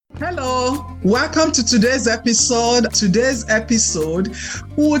Hello, welcome to today's episode. Today's episode,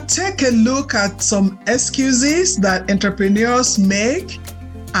 we'll take a look at some excuses that entrepreneurs make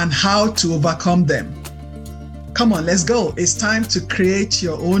and how to overcome them. Come on, let's go. It's time to create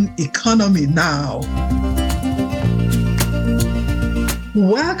your own economy now.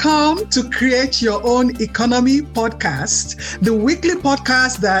 Welcome to Create Your Own Economy podcast, the weekly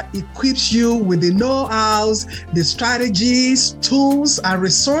podcast that equips you with the know-hows, the strategies, tools, and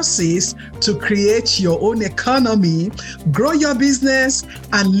resources to create your own economy, grow your business,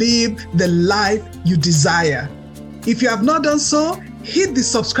 and live the life you desire. If you have not done so, hit the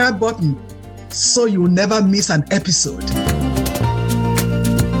subscribe button so you will never miss an episode.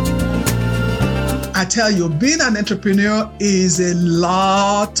 I tell you, being an entrepreneur is a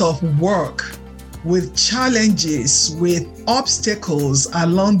lot of work with challenges, with obstacles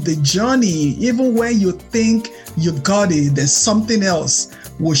along the journey. Even when you think you got it, there's something else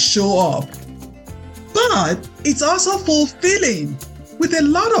will show up. But it's also fulfilling with a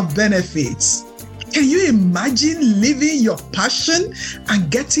lot of benefits. Can you imagine living your passion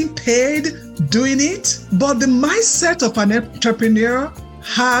and getting paid doing it? But the mindset of an entrepreneur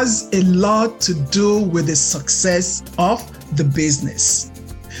has a lot to do with the success of the business.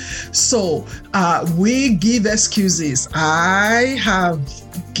 So we give excuses. I have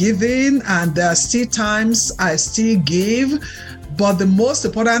given, and there are still times I still give, but the most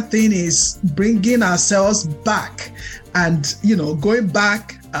important thing is bringing ourselves back and, going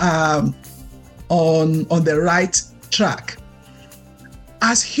back on the right track.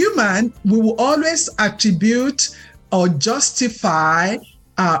 As human, we will always attribute or justify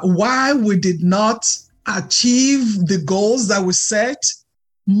why we did not achieve the goals that we set,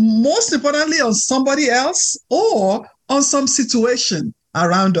 most importantly on somebody else or on some situation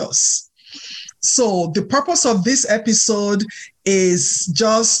around us. So the purpose of this episode is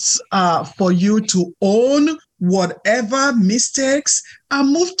just for you to own whatever mistakes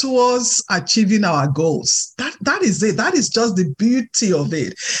and move towards achieving our goals. That is it. That is just the beauty of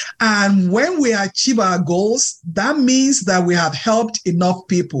it. And when we achieve our goals, that means that we have helped enough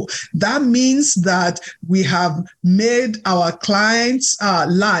people. That means that we have made our clients'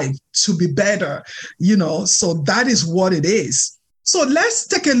 life to be better, so that is what it is. So let's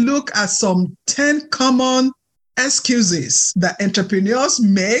take a look at some 10 common excuses that entrepreneurs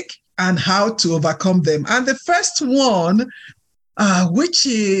make and how to overcome them. And the first one, which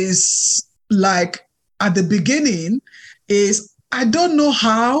is like at the beginning, is I don't know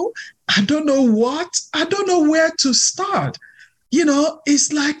how, I don't know what, I don't know where to start.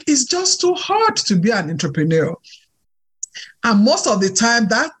 It's just too hard to be an entrepreneur. And most of the time,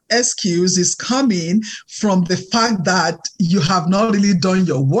 that excuse is coming from the fact that you have not really done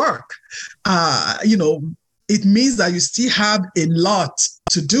your work. It means that you still have a lot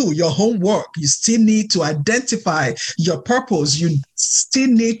to do, your homework. You still need to identify your purpose. You still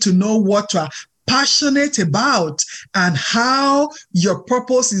need to know what you are passionate about and how your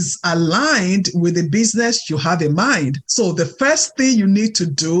purpose is aligned with the business you have in mind. So the first thing you need to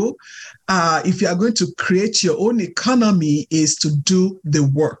do if you are going to create your own economy is to do the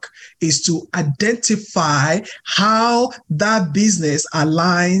work, is to identify how that business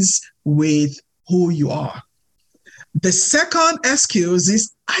aligns with who you are. The second excuse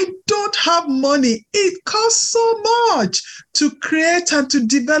is, I don't have money. It costs so much to create and to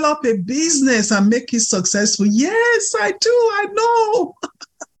develop a business and make it successful. Yes, I do. I know.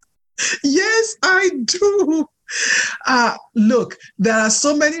 Yes, I do. Look, there are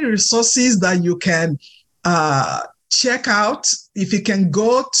so many resources that you can check out. If you can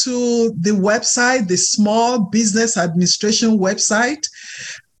go to the website, the Small Business Administration website,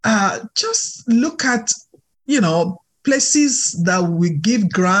 just look at, places that will give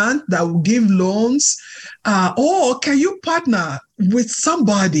grant, that will give loans, or can you partner with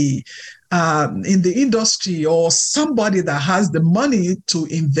somebody in the industry or somebody that has the money to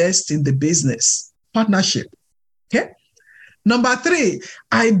invest in the business? Partnership. Okay. Number 3,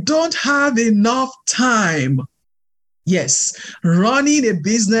 I don't have enough time. Yes, running a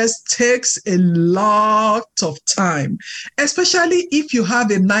business takes a lot of time, especially if you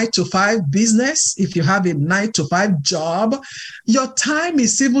have a 9-to-5 business, if you have a 9-to-5 job, your time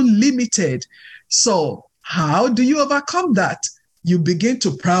is even limited. So how do you overcome that? You begin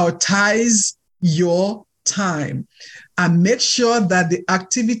to prioritize your time and make sure that the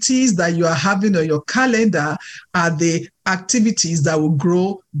activities that you are having on your calendar are the activities that will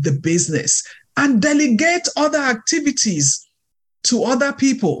grow the business. And delegate other activities to other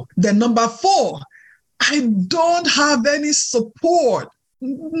people. Then number 4, I don't have any support.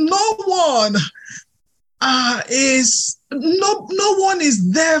 No one. is no one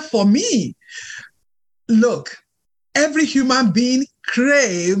is there for me. Look, every human being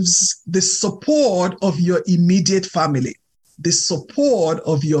craves the support of your immediate family, the support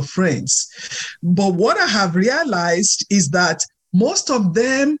of your friends. But what I have realized is that most of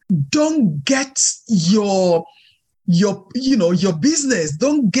them don't get your business,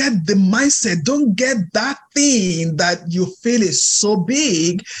 don't get the mindset, don't get that thing that you feel is so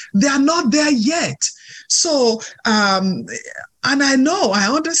big. They are not there yet. So, and I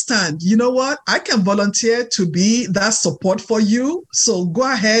understand, you know what? I can volunteer to be that support for you. So go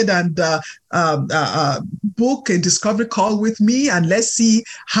ahead and book a discovery call with me, and let's see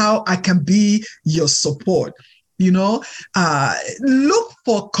how I can be your support. Look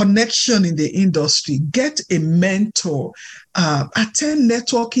for connection in the industry, get a mentor, attend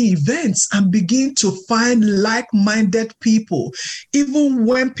networking events, and begin to find like-minded people. Even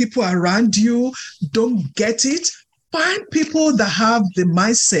when people around you don't get it, find people that have the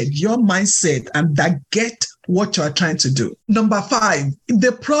mindset, your mindset, and that get what you are trying to do. Number 5,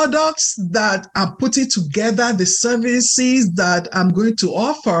 the products that I'm putting together, the services that I'm going to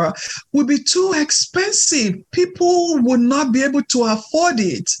offer will be too expensive. People will not be able to afford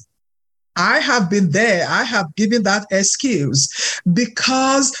it. I have been there. I have given that excuse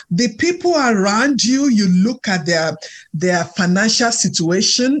because the people around you, you look at their financial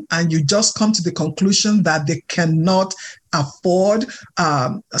situation and you just come to the conclusion that they cannot afford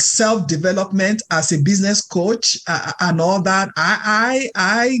self-development as a business coach and all that.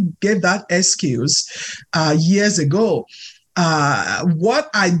 I gave that excuse years ago. What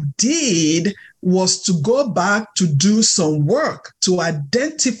I did was to go back to do some work to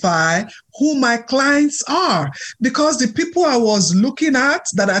identify who my clients are, because the people I was looking at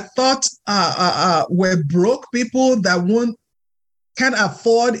that I thought were broke people that can't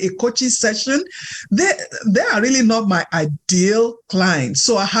afford a coaching session, they are really not my ideal clients.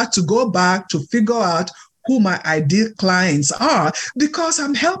 So I had to go back to figure out who my ideal clients are, because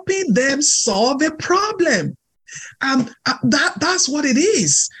I'm helping them solve a problem. That's what it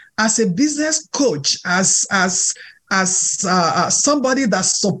is. As a business coach, as somebody that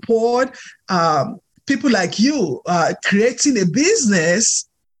support people like you creating a business,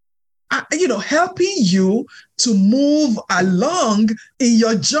 helping you to move along in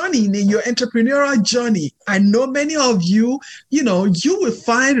your journey, in your entrepreneurial journey. I know many of you, you will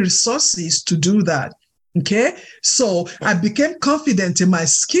find resources to do that. Okay, so I became confident in my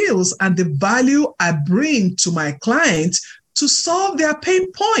skills and the value I bring to my clients to solve their pain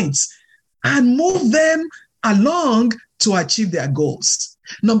points and move them along to achieve their goals.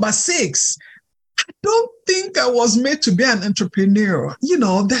 Number 6, I don't think I was made to be an entrepreneur.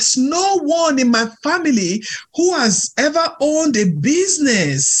 There's no one in my family who has ever owned a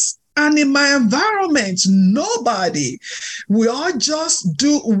business. And in my environment, nobody. We all just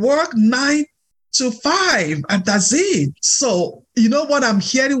do work 9 to 5, and that's it. So, you know what I'm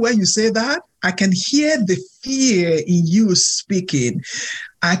hearing when you say that? I can hear the fear in you speaking.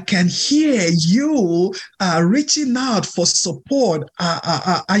 I can hear you reaching out for support,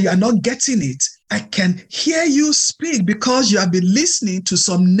 and you're not getting it. I can hear you speak because you have been listening to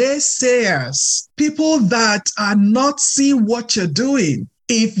some naysayers, people that are not seeing what you're doing.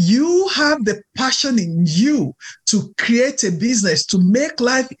 If you have the passion in you to create a business, to make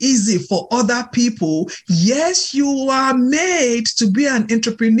life easy for other people, yes, you are made to be an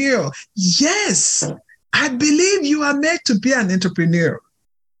entrepreneur. Yes, I believe you are made to be an entrepreneur.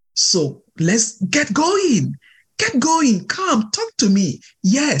 So let's get going. Get going. Come, talk to me.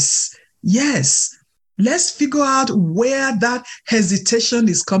 Yes. Let's figure out where that hesitation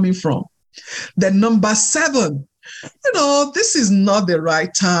is coming from. Then number 7, this is not the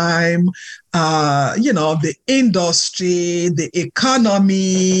right time. The industry, the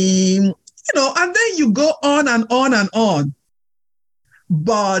economy, and then you go on and on and on.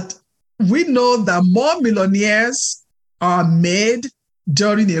 But we know that more millionaires are made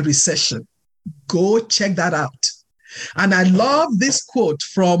during a recession. Go check that out. And I love this quote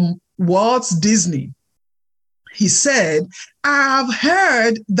from Walt Disney. He said, I've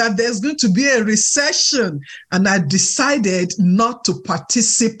heard that there's going to be a recession, and I decided not to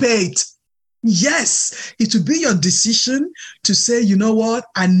participate. Yes, it will be your decision to say, you know what?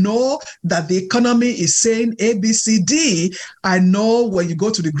 I know that the economy is saying A, B, C, D. I know when you go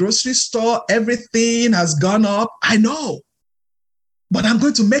to the grocery store, everything has gone up. I know, but I'm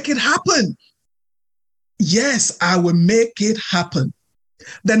going to make it happen. Yes, I will make it happen.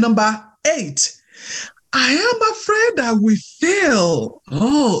 Then number 8, I am afraid that we fail.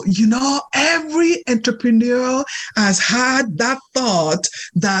 Oh, every entrepreneur has had that thought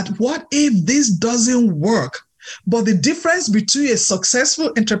that what if this doesn't work? But the difference between a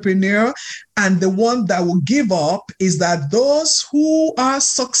successful entrepreneur and the one that will give up is that those who are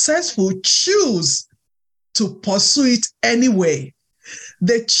successful choose to pursue it anyway.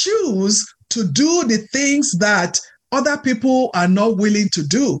 They choose to do the things that other people are not willing to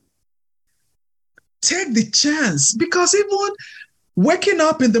do. Take the chance, because even waking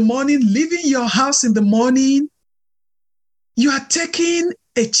up in the morning, leaving your house in the morning, you are taking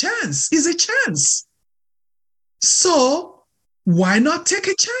a chance. It's a chance. So why not take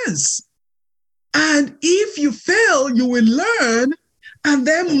a chance? And if you fail, you will learn and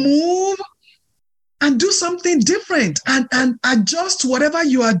then move and do something different and adjust whatever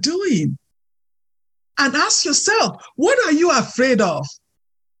you are doing. And ask yourself, what are you afraid of?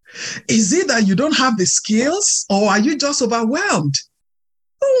 Is it that you don't have the skills, or are you just overwhelmed?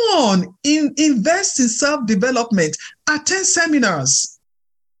 Go on, invest in self-development, attend seminars.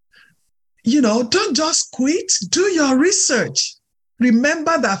 Don't just quit, do your research.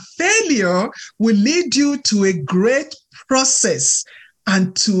 Remember that failure will lead you to a great process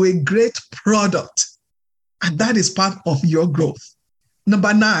and to a great product. And that is part of your growth.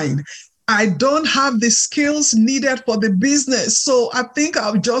 Number 9, I don't have the skills needed for the business, so I think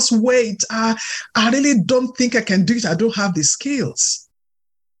I'll just wait. I really don't think I can do it. I don't have the skills.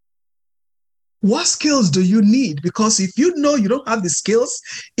 What skills do you need? Because if you know you don't have the skills,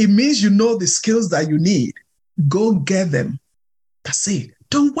 it means you know the skills that you need. Go get them. That's it.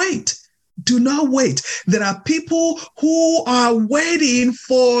 Don't wait. Do not wait. There are people who are waiting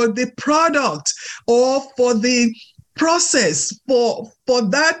for the product or for the process, for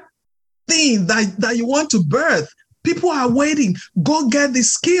that thing that you want to birth. People are waiting. Go get the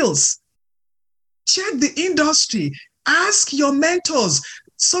skills. Check the industry. Ask your mentors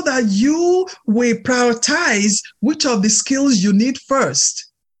so that you will prioritize which of the skills you need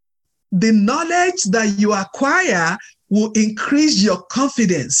first. The knowledge that you acquire will increase your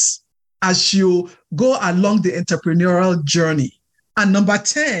confidence as you go along the entrepreneurial journey. And number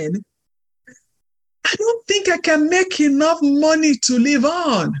 10, I don't think I can make enough money to live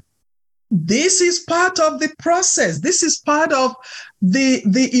on. This is part of the process. This is part of the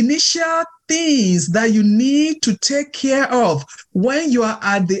initial things that you need to take care of when you are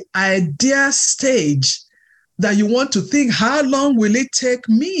at the idea stage, that you want to think, how long will it take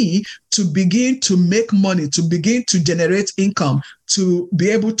me to begin to make money, to begin to generate income, to be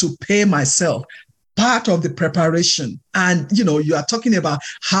able to pay myself? Part of the preparation. And, you are talking about,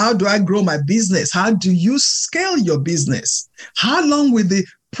 how do I grow my business? How do you scale your business? How long will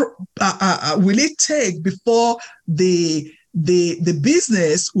it take before the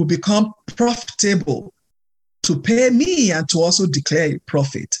business will become profitable to pay me and to also declare a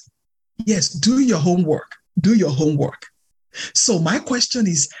profit? Yes, do your homework. Do your homework. So my question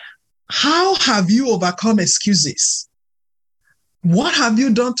is, how have you overcome excuses? What have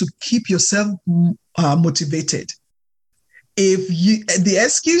you done to keep yourself motivated? If the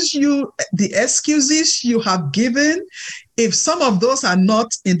excuses you have given, if some of those are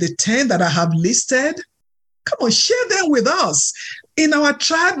not in the 10 that I have listed, come on, share them with us. In our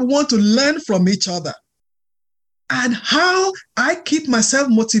tribe, we want to learn from each other. And how I keep myself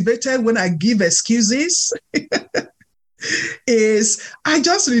motivated when I give excuses is I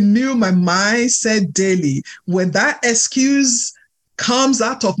just renew my mindset daily. When that excuse comes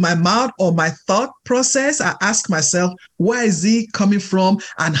out of my mouth or my thought process, I ask myself, where is it coming from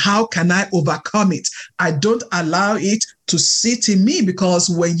and how can I overcome it? I don't allow it to sit in me, because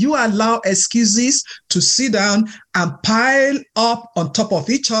when you allow excuses to sit down and pile up on top of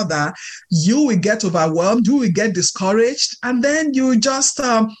each other, you will get overwhelmed, you will get discouraged, and then you just,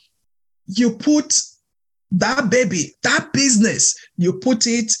 you put that baby, that business, you put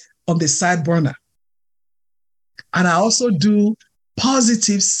it on the side burner. And I also do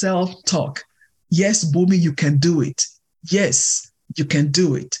positive self-talk. Yes, Bumi, you can do it. Yes, you can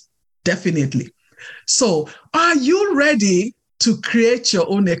do it. Definitely. So are you ready to create your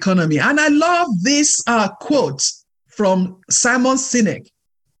own economy? And I love this quote from Simon Sinek.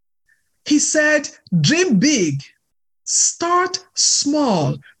 He said, dream big, start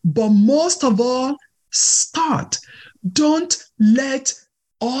small, but most of all, start. Don't let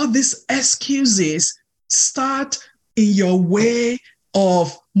all these excuses start in your way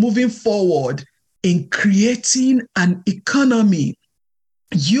of moving forward in creating an economy.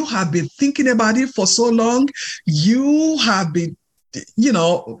 You have been thinking about it for so long. You have been,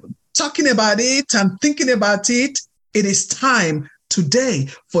 talking about it and thinking about it. It is time today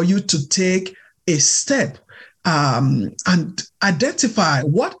for you to take a step and identify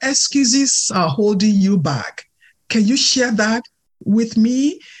what excuses are holding you back. Can you share that with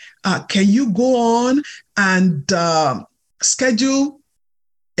me? Can you go on and schedule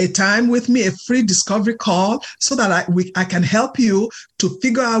a time with me, a free discovery call, so that I can help you to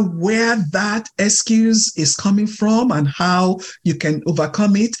figure out where that excuse is coming from and how you can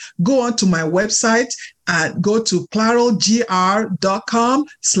overcome it? Go on to my website and go to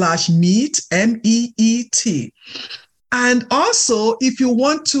claralgr.com/meet, MEET. And also, if you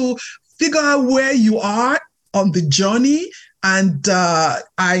want to figure out where you are on the journey, and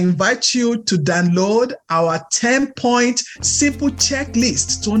I invite you to download our 10-point simple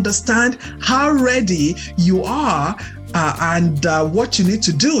checklist to understand how ready you are and what you need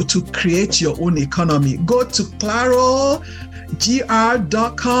to do to create your own economy. Go to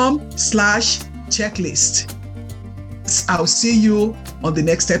claralgr.com/checklist. I'll see you on the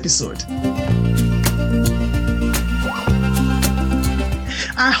next episode.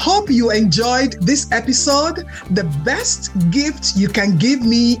 I hope you enjoyed this episode. The best gift you can give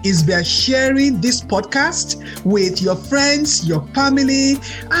me is by sharing this podcast with your friends, your family,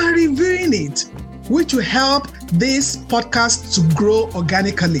 and reviewing it, which will help this podcast to grow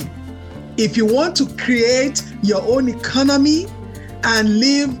organically. If you want to create your own economy and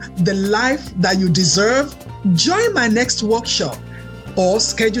live the life that you deserve, join my next workshop or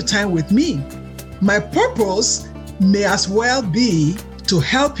schedule time with me. My purpose may as well be to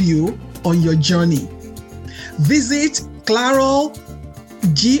help you on your journey. Visit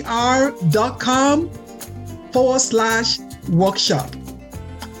claralgr.com/workshop.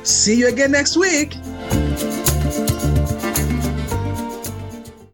 See you again next week.